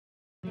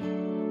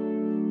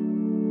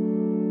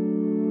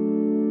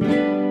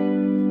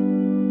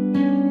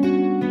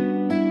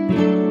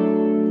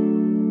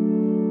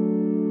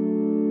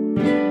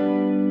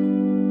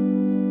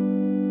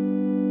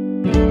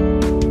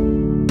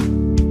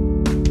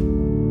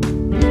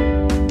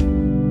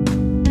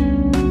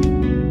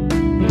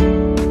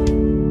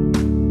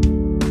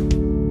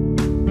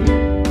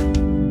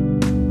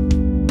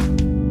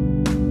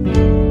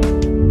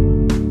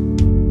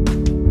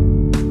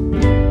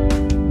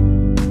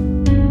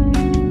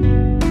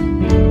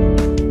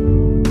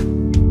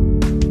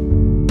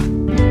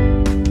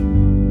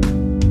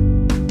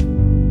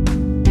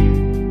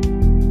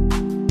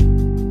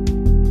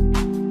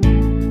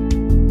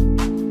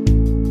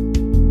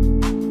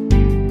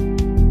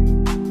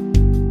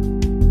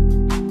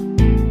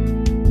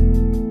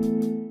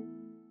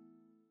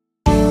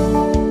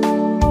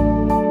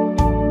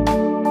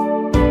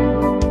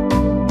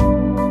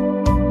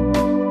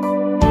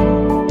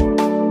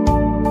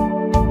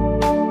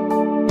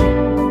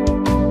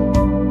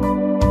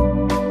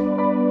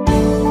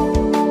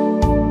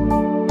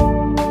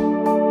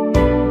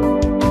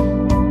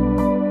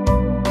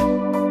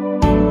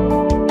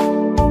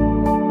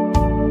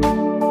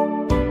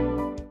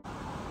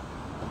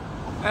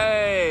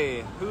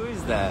way. Who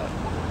is that?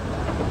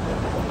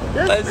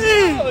 Let's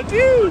go,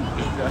 dude.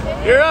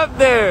 You're up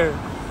there.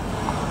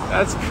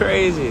 That's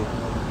crazy.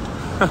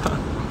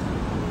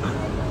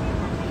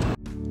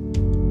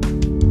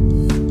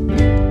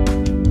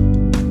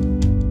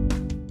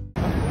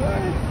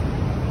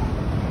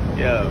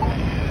 Yo.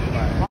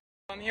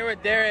 I'm here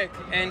with Derek,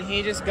 and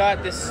he just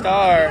got this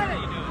star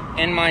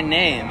in my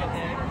name.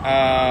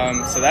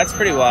 So that's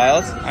pretty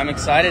wild. I'm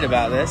excited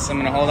about this. I'm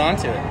gonna hold on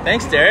to it.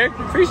 Thanks, Derek.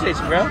 Appreciate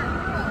you, bro.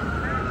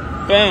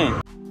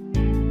 Boom.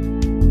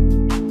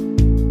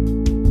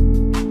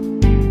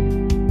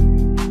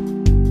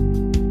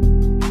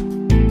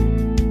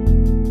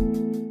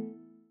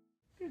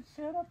 Good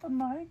set up the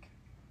mic.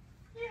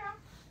 Yeah.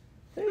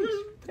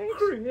 Thanks,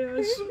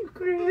 Chris.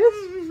 Chris.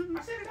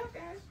 I set it up,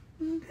 guys.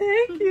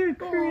 Thank you,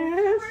 Chris.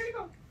 Where you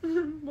go?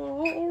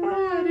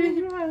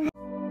 Alrighty.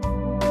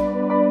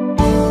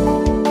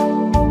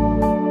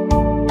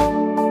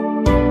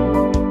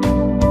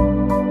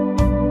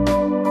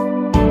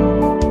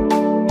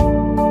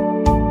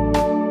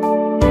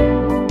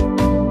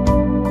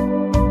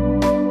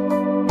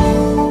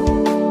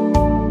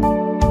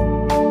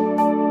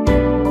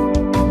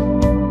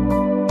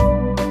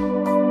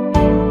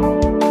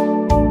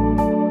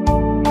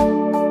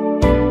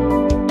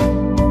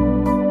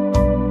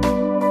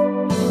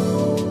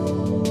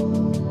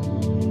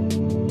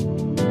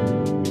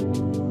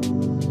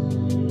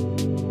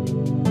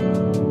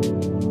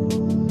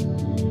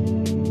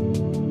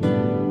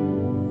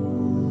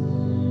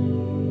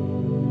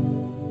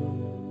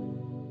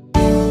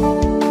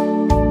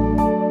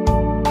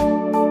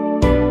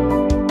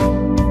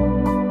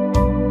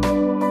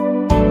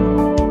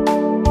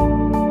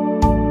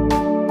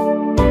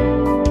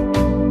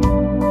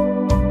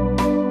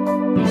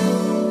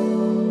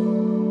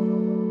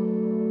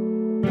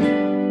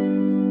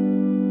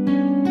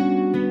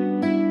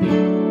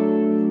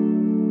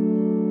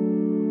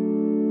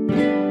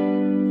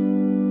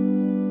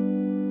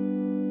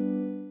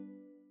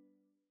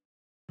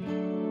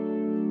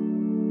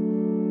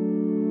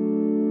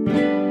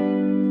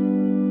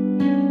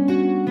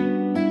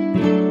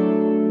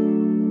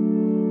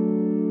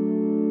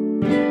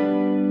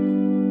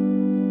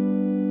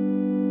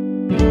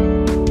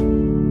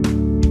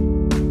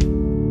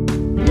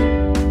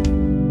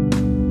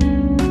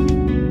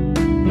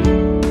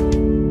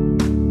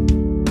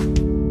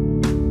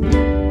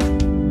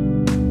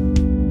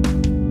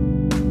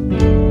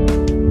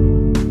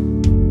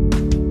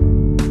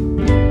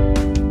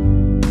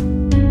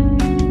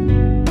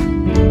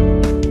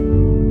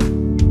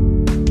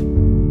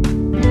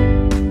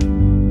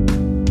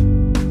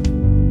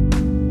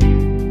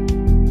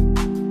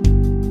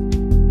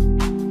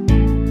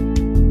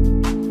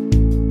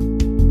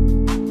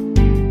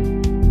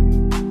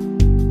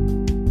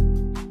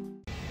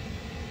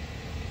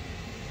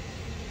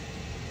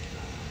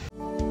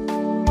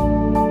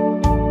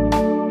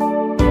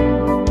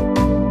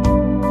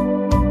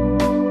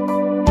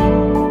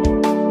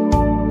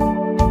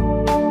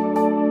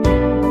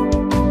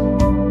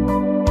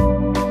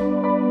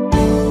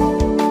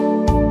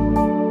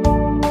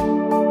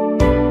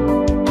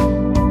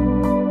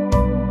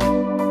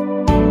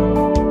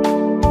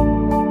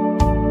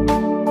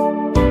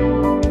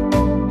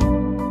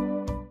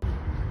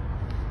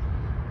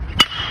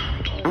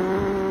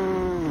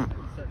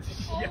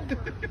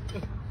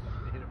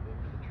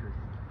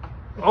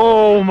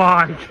 Oh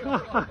my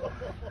god!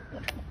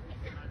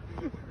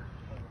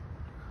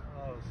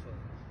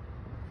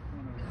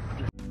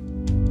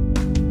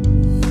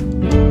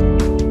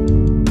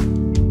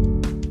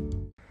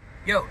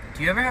 Yo,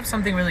 do you ever have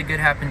something really good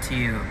happen to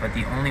you, but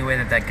the only way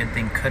that that good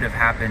thing could have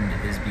happened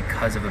is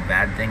because of a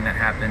bad thing that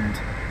happened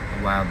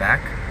a while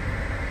back?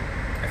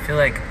 I feel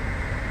like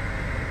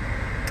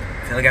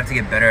I have to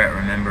get better at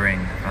remembering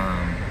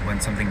when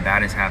something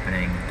bad is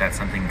happening, that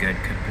something good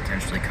could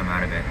potentially come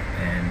out of it,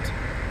 and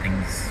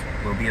things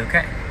will be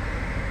okay.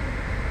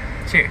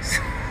 Cheers.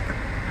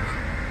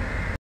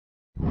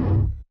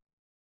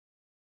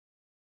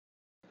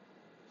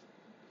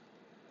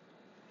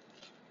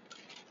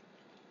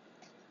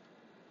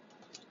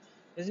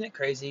 Isn't it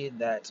crazy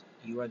that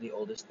you are the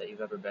oldest that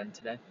you've ever been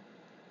today?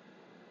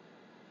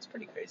 It's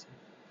pretty crazy.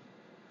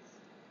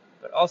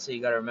 But also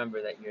you gotta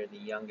remember that you're the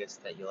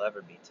youngest that you'll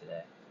ever be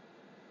today.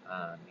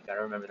 You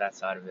gotta remember that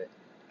side of it.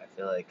 I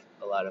feel like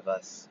a lot of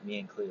us, me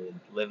included,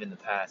 live in the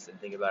past and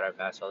think about our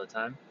past all the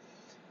time.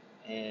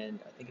 And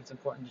I think it's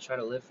important to try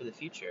to live for the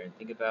future and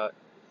think about,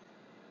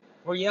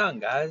 we're young,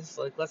 guys.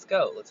 Like, let's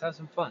go. Let's have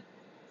some fun.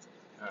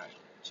 Alright,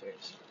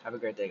 cheers. Have a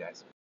great day,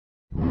 guys.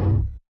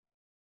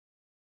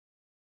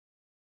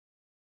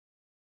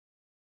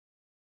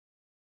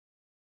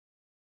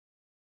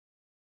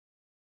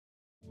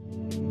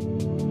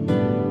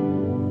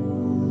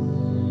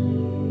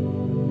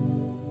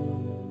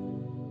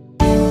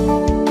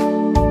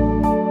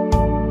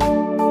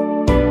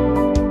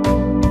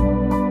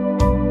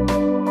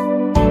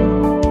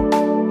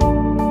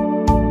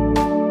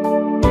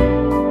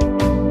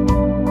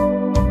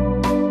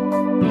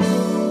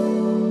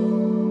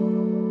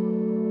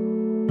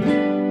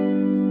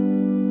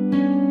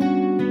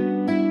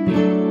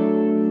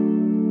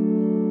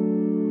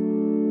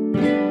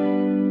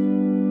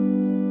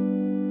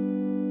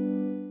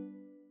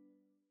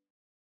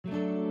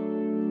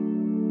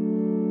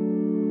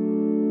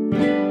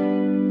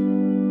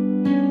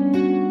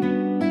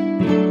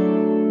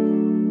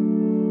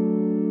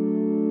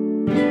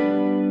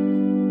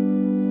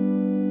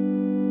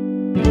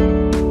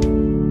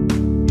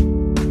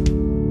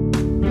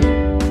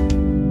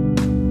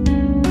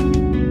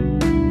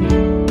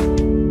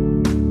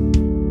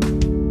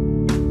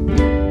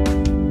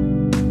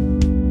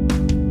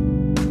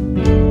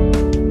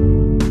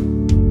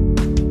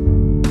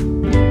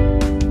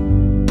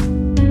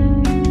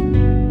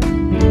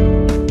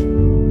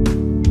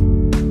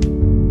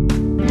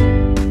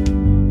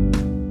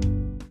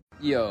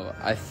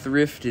 I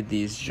thrifted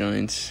these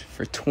joints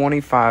for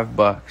 25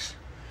 bucks.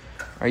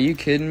 Are you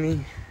kidding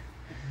me?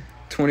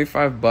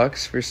 25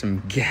 bucks for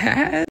some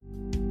gas?